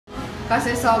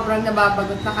Kasi sobrang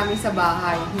nababagot na kami sa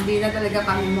bahay. Hindi na talaga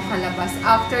kami makalabas.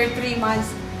 After 3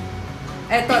 months,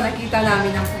 eto, nakita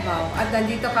namin ang Cubao. At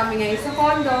nandito kami ngayon sa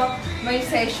condo. May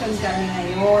session kami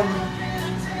ngayon.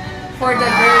 For the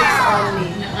girls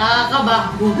only.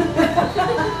 Nakakabago.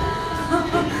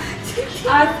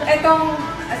 At etong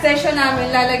session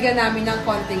namin, lalagyan namin ng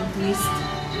konting twist.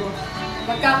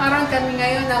 Magkakaroon kami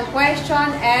ngayon ng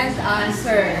question and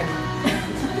answer.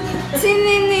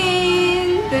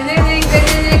 Sininin! Tinining,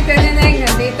 tinining, tinining.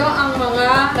 Nandito ang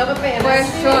mga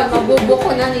question.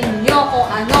 Mabubuko na ninyo kung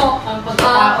ano ang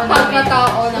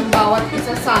pagkatao ng bawat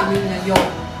isa sa amin ngayon.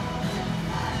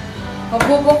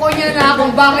 Mabubuko nyo na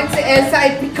kung bakit si Elsa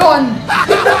ay pikon.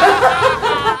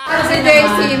 At si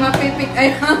Daisy,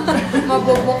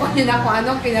 mabubuko nyo na kung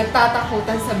anong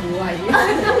kinatatakutan sa buhay.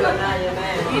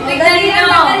 Tignan nyo!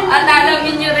 At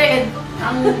alamin nyo rin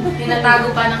ang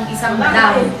tinatago pa ng isang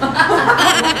madam.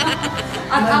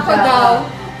 At ako daw,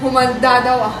 humanda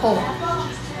daw ako.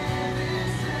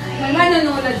 May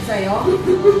manunulad sa'yo?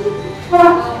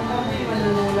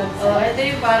 Oh, ito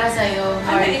yung para sa'yo.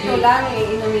 Ano ito lang,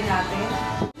 iinumin natin.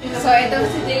 So, ito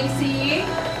si Daisy,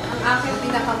 ang aking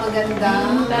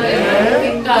pinakamagandang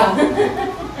ito.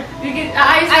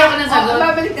 Aayos na ako ng sagot.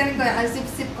 Babalik na rin ko, ang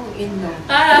sip-sip kong ino.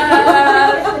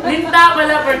 Linta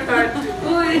pala for short.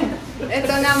 Uy!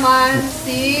 Ito naman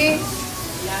si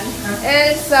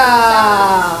Elsa.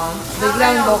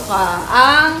 Biglang loka.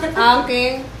 Ang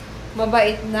aking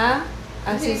mabait na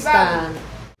assistant.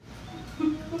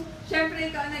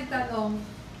 Siyempre, ikaw nagtanong,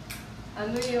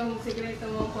 ano yung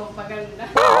sikreto mong pampaganda?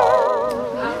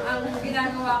 ang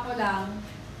ginagawa ko lang,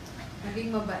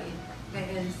 naging mabait kay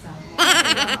Elsa.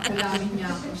 Kulamin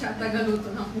niya ako. Siya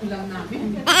tagaluto ng ulam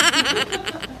namin.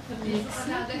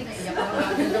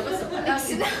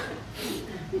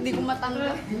 Hindi ko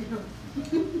matanggap.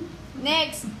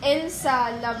 Next,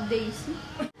 Elsa Love Daisy.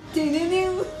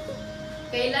 Tininim!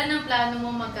 Kailan ang plano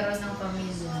mo magkaroon ng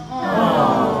pamilya?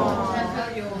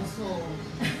 Seryoso.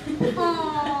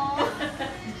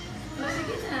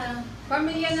 Sige na.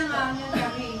 Pamilya na nga niya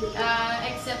kami.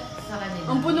 Except sa kanila.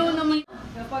 Ang puno naman.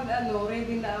 Kapag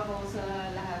ready na ako sa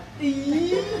lahat.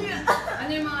 Ano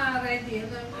yung mga ready?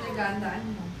 Ano yung pinagandaan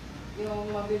mo?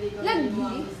 Yung mabili ko yung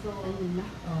mga gusto ko.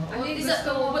 Ano yung gusto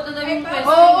ko? Ba't ang daming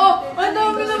question? Oo! Ang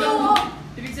dami na mo!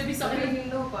 Ibig sabihin sa akin. Yung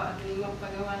lupa at yung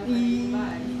magpagawa ng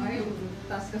bahay. Ay,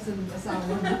 taas ka sa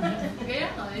asawa.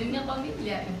 Kaya nga, yun yung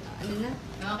pamilya. Ano na?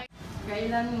 Okay.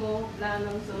 Kailan mo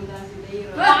planong sundan si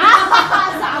Leiro?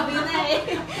 Sabi na eh.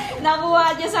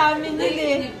 Nakuha niya sa amin yun eh.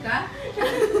 Naiinip ka?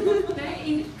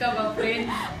 Naiinip ka ba, friend?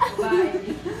 Babae.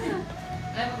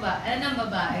 Ay, babae. Ano ang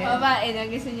babae? Babae,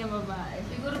 gusto niya babae.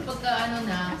 Siguro pagka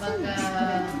pagka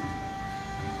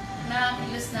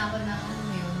nakakilos na ako na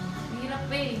yun. Hirap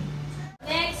eh.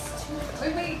 Next!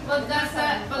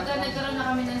 Pagka nagkaroon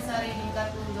na kami ng sariling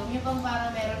katulong, yung pang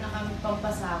para meron na kami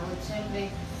pampasahod.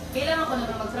 Siyempre, kailangan ko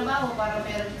naman magtrabaho para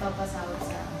meron pampasahod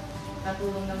sa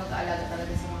katulong na mag-aalaga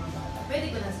talaga sa mga bata.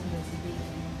 Pwede ko na sundan si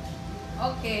Baby.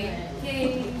 Okay.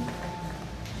 Okay.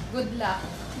 Good luck.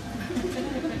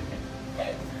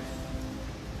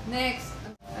 Next.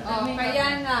 Kaya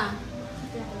na.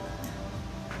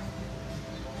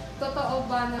 Totoo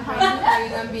ba na kayo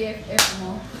ng BFF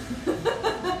mo?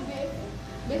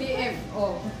 BFO.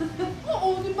 Oo,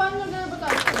 di ba nga na ba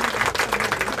tayo?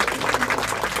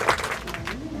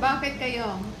 Bakit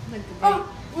kayo nag-date? Ah,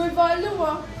 may value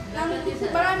ah.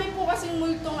 Marami po kasing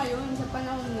multo ngayon sa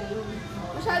panahon ngayon.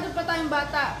 Masyado pa tayong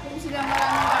bata. Kung sila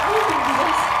maraming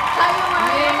bigas. Tayo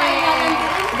marami pa tayo.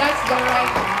 That's the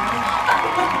right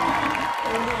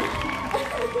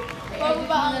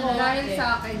Pababaan ko. Dahil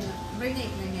sa akin,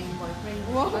 brinake na niya yung boyfriend.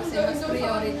 Kasi mas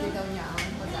priority daw niya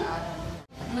ang pag-aaral.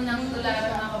 Munang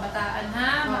tularan mga kabataan,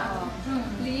 ha?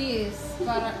 Please,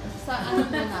 para sa ano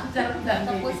muna,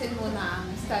 tapusin muna ang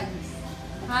studies.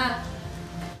 Ha?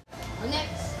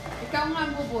 Next, ikaw nga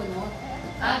bubunot.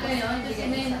 Ganyan. Kasi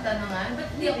na yung natanungan. Ba't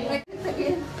di ako?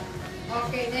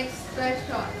 Okay, next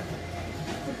question.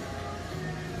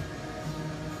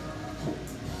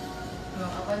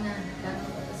 Ako na. Tanong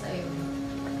ko to sa'yo.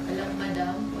 Walang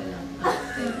madam, walang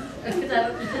ate.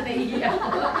 Nagkatarot na nahihiya ako.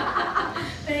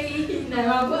 Nahihiya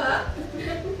na ba?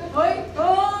 Hoy!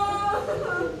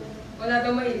 Oh! Wala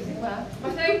daw maisip ha?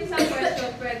 Basta yung isang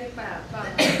question, pwede pa.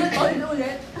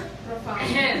 Ulit.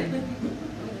 Profound.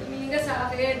 Tumingin ka sa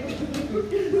akin.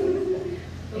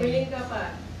 Tumingin ka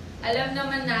pa. Alam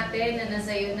naman natin na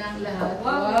nasa'yo na ang lahat.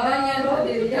 Wow, ganyan mo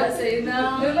din. Sa'yo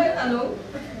na. Ano ba yung tanong?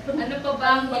 Ano pa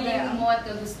ba ang hiling mo at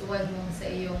kagustuhan mo sa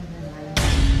iyong buhay?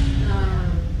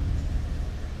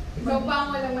 Ikaw pa ang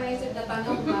walang maisip na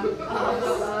tanong ha.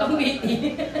 Ang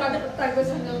witty.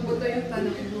 Tagusan ng buto yung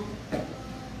tanong mo.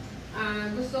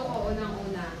 Gusto ko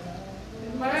unang-una.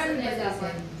 Marami na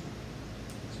dapat.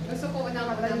 Gusto ko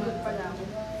unang-una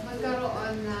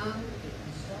magkaroon ng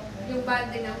yung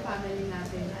bonding ng family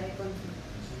natin ay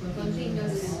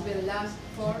continuous will last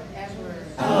forever.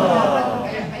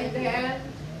 And then,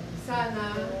 sana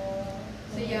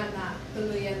si Yana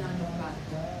tuluyan ng lupa.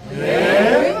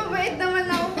 Uy, mabait naman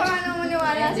ako. Paano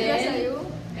maniwala sila sa'yo?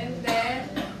 And then,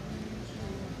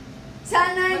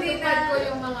 Sana hindi matupad na... ko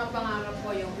yung mga pangarap ko,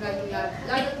 yung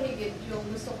lalo higit yung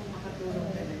gusto kong makatulong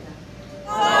talaga.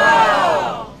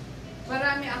 Wow!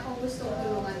 Marami akong gustong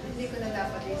tulungan, hindi ko na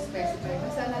dapat i-specify.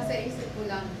 Basta nasa isip ko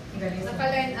lang,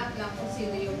 naka-line up lang kung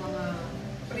sino yung mga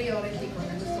priority ko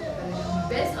na gusto ko talaga.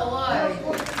 Best award!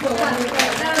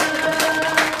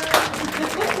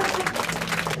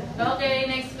 Okay,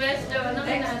 next question. Ano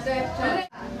Next question.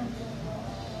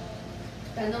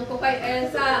 Tanong ko kay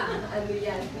Elsa. Ano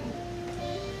yan?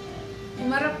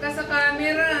 Umarap ka sa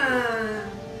camera.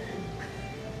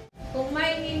 Kung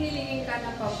may hinilingin ka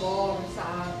na pabor sa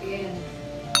akin,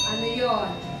 ano yon?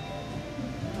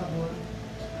 Pabor.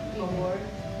 Pabor?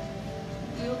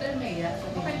 Local Maya.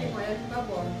 Bakit di mo yan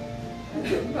pabor?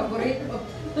 Paborito.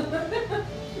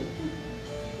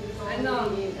 Ano?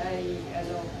 Ay,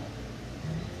 ano?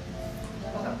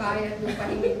 Baka bayad mo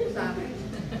pahingin ko sa akin.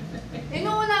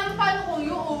 Inuunahan paano kung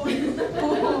yun?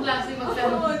 Ang klase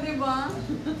magtanong. Oo, di ba?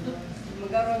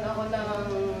 Magkaroon ako ng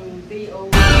day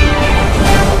off.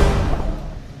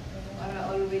 Para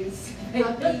always.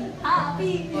 Happy.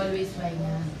 Happy. Always fine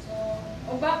na.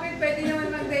 O bakit pwede naman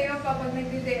mag-day off kapag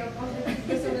nag-day off ako?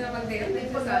 Gusto mo na mag-day off?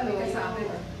 Nagsasabi ka sa akin.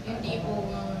 Yung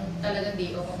tipong talagang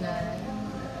day off na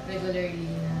regularly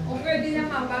na. O pwede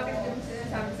naman, bakit yung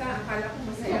sinasabi sa akala ko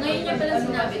masaya. Ngayon niya pala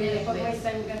sinabi ni Pag may request.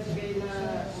 time kasi kayo na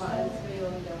maalis kayo,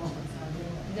 hindi ako magsabi.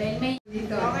 Dahil may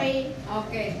Dito. Okay.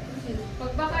 Okay.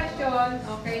 Pag bakasyon,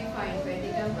 okay, fine. Pwede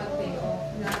kang mag-day off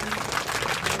na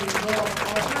linggo.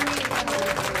 O magiging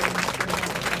kapalit.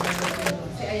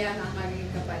 Si Ayan ang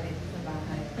magiging kapalit sa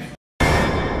bahay.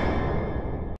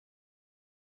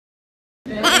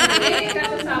 Hindi ka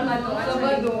sa Sabado.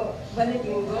 Sabado, balik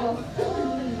linggo.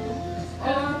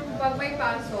 O pag may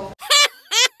pasok.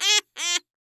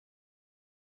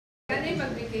 Ano yung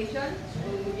pag-vacation?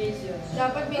 Vacation.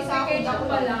 Dapat may sakot Pag-vacation ako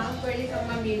pa lang, pwede kang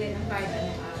mamili ng kahit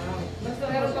anong araw. Basta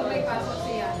pero pag may pasok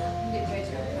si Yana, hindi pwede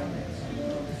kang kasama.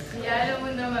 alam mo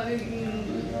na magiging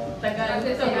tagal.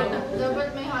 Kasi si Yana, Dapat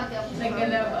may hati ako sa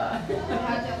Nagkalaba. May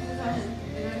hati ako sa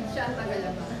siya ang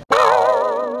tagalaba.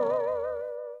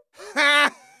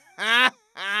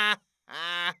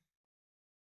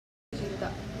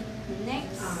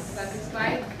 Next.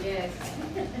 Satisfied? Yes.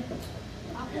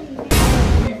 Ako hindi.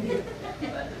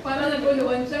 Para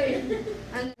naguluhan siya eh.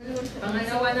 Ano?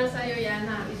 Pangalawa na sa'yo,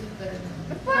 Yana.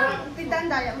 Parang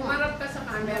titandaya mo. Umarap ka sa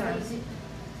camera.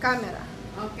 Camera.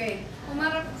 Okay.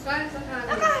 Umarap ka sa camera.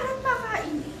 Nakaharap pa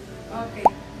kain. Okay.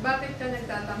 Bakit ka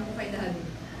nagtatampo kay Daddy?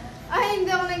 Ay, hindi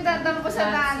ako nagtatampo sa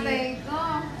tatay ko.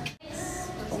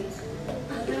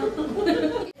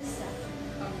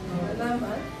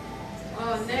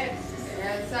 Oh, next.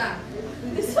 Elsa.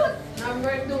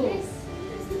 Number 2.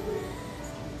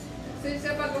 Since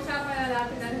sa pag-usapan na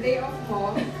natin ang day off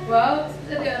mo, Wow,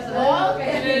 seryoso. Wow.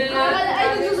 okay. Ay,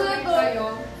 nagsusunod to. Sa'yo,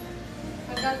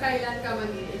 hanggang kailan ka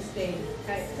mag-i-stay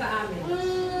sa amin?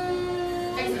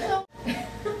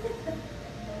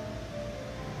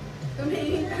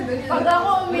 Tumingin ka doon. Pag ako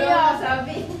umiyak.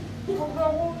 Sabi. Huwag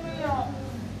ako umiyak.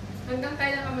 Hanggang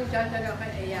kailan ka magtsatsaga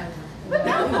kay Ayan? Ba't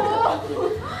ako?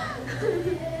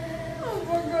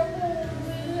 Huwag ako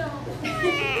umiyak.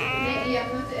 Hindi, iyak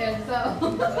na si Elsa.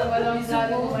 Walang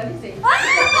plano kumalis eh.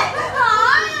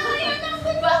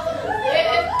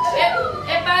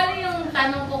 Paano yung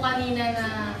tanong ko kanina na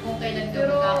kung kailan ka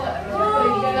magkakaroon?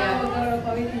 Pwede ka lang magkaroon ng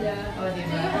pamilya. O, di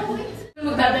ba?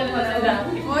 Magdadal pa na lang.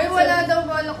 Hoy, wala daw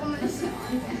bala kumalis.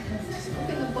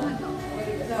 Pinabahan ako.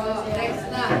 So, next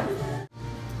na.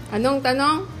 Anong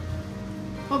tanong?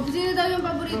 Sino daw yung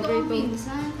paborito kong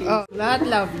pinsan? Oh, lahat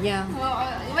love niya.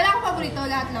 Wala akong paborito,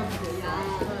 lahat love ko.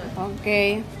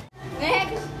 Okay.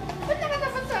 Next! Ba't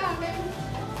nakatapat sa akin?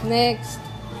 Next.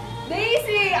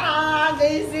 Daisy!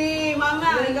 Daisy!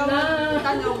 Mama, ikaw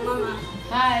tanong, mama.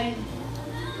 Hi!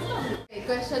 Okay,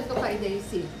 question to kay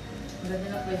Daisy.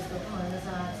 Ganda ng pwesto ko.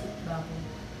 Nasa seat ba ako?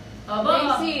 Aba!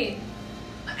 Daisy,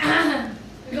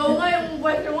 Ikaw nga yung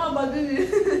question nga ba dun eh.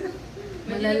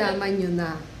 malalaman nyo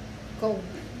na. Kung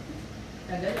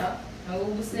Tagal ah.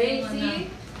 Nauubos na yung Daisy,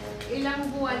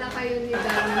 ilang buwan na kayo ni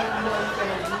Danny ng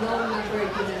boyfriend nung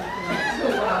nag-birthday na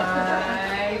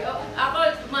Ay! Oh, ako,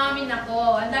 mami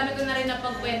ko na rin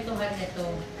napagkwentuhan nito.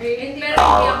 Eh, Pero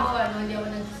hindi ako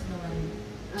nagsisinungaling.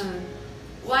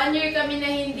 1 year kami na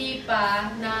hindi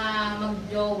pa na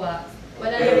magjowa.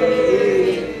 Wala na kami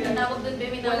girlfriend. Ang tawag doon,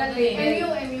 baby, tawag doon eh.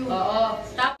 MU. Oo.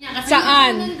 Sabi niya kasi,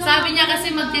 Saan? Sabi niya kasi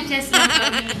mag-chess lang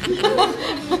kami.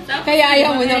 Kaya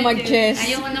ayaw mo na mag-chess.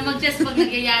 Ayaw mo na mag-chess pag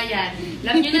nagyayayan.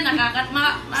 Alam niyo na, Saan?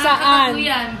 nakakatato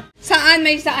yan. Saan?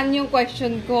 May saan yung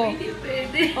question ko? Hindi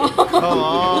pwede. Come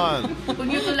on. Huwag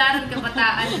niyo tularan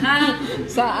kabataan, ha?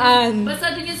 Saan?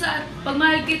 Basta doon yung sa pag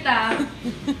mahal kita,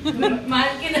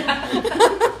 mahal kita.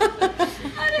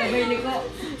 Sabay ko,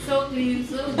 so clean,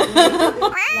 so good.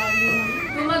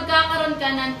 Kung magkakaroon ka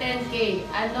ng 10K,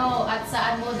 ano at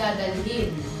saan mo dadalhin?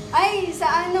 Ay,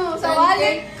 sa ano? Sa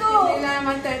wallet ko. Hindi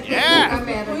naman 10K Yeah. ka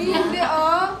meron. Uy, hindi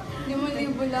oh.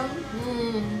 5,000 lang.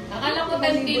 Akala ko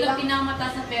 10K lang pinamata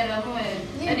sa pera mo eh.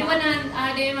 Di ba na,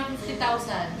 di ba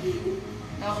 50,000?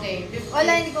 Okay. 50.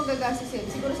 Wala, hindi ko gagastusin.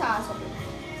 Siguro sa aso ko.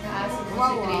 Sa asin mo si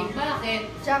Wow, Dre. Bakit?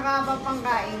 Tsaka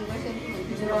papangkain ko. Siyempre,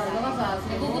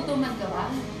 Nagugutuman ka ba?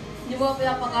 Hindi mo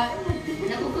pinapakain.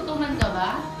 Nagugutuman ka ba?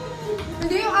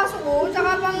 Hindi yung aso ko.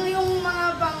 Tsaka pang yung mga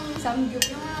pang samgyup.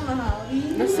 Yung mga mahal.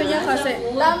 Gusto niya kasi.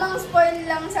 Lamang spoil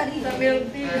lang sarili.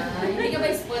 Hindi ka ba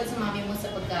spoiled sa mami mo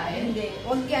sa pagkain? Hindi.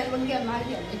 Huwag yan. Mahal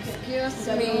yan. Excuse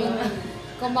me.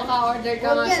 Kung maka-order ka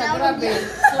nga Huwag yan, sa huwag Grab yan. eh.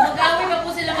 So mag-away pa po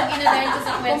sila mag-ina dahil sa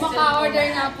question. Kung maka-order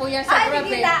nga po yan sa Ay, Grab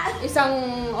eh. kita. Isang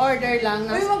order lang.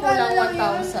 Uy, Nas magkano kulang lang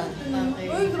yun? 1,000. Okay.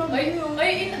 Uy, grabe yun.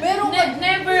 Ay, Meron ka.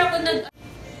 never ako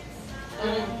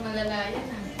malala yan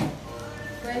ah.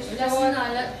 Last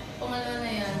na, pangalawa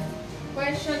na yan.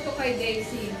 Question ko kay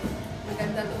Daisy.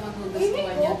 Maganda ito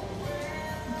magugustuhan niya.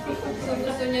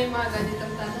 Gusto niya yung mga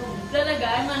ganitong tanong. Talaga,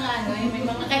 mga ano, may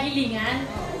mga kahilingan.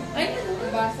 Ay,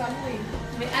 Nabasa mo eh.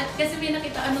 kasi may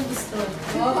nakita anong gusto.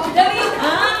 Oh. Dali!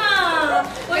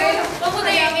 Uy, ako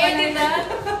na yung edit ah.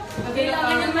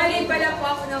 Kailangan Mali pala po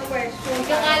ako ng question.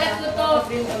 Kakalat ko to.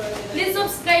 Please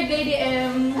subscribe, Lady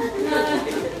M.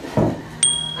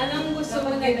 Anong gusto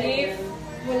mo na gift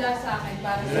mula sa akin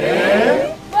para sa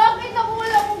Bakit ako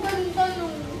wala akong ganun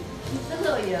tanong?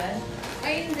 Totoo yan.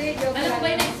 Ay, hindi. Joke Alam ko ba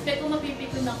lang. yung na-expect ko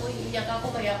mapipikon ako, iiyak ako,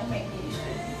 kaya ako may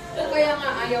Kaya nga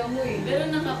ayaw mo eh. pero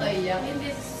nakakaiyak.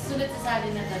 Hindi, sulit sa sali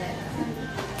na talaga.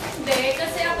 Hindi,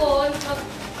 kasi ako,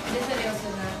 hindi seryoso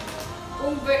na.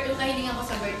 Kung kahilingan ko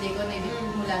sa birthday ko, naibig ko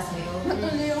mula sa'yo.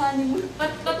 Patuloy yung honeymoon.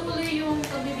 Patuloy yung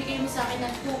pagbibigay mo sa akin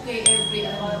ng 2K every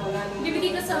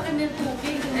bibigay ka sa akin ng 2K,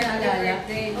 hindi mo naalala.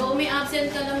 Oo, may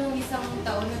absent ka lang nung isang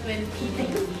taon na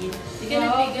 2019. Hindi ka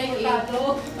nagbigay eh.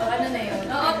 Ano na yun?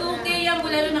 Oo, 2K yan,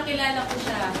 mula nung nakilala ko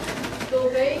siya.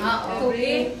 2K? Oo, 2K.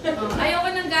 Ayoko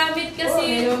ng gamit kasi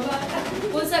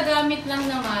kung sa gamit lang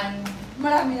naman,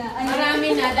 Marami na. marami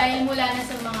na dahil mula na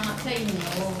sa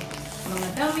inyo. Mga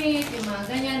damit, yung mga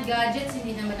ganyan, gadgets,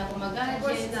 hindi naman ako mag-gadget.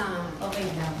 Tapos na. Okay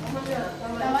lang.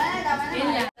 Tama na. Yun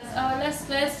lang. Last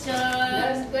question.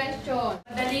 Last question.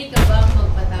 Madali ka bang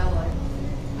magpatawad?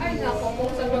 Ay nako,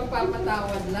 kung sa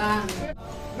magpapatawad lang.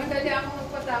 Madali ako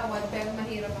magpatawad pero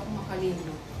mahirap ako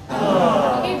makalimot.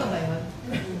 Okay ba yun?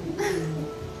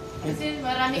 Kasi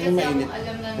marami kasi akong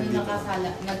alam na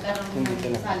nagkaroon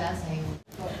ng sala sa'yo.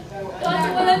 Kasi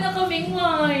wala na kaming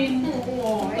wine.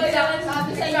 Kaya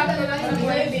Sabi sa iyo lang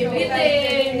yung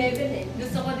bitin.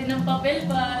 Gusto ko din ng papel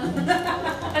pa.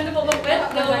 Ano pa papel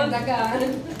doon?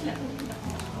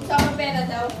 Usama pera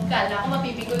daw. Kala ko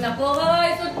mapipikon ako. Hoy,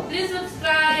 so please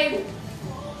subscribe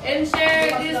and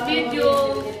share this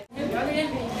video.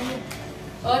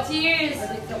 Oh, cheers!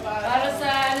 Para sa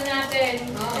ano natin.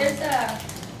 Cheers ah.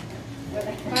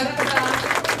 Para sa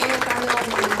tinatawag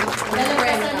mo.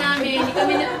 Dalawasan namin. Hindi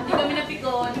kami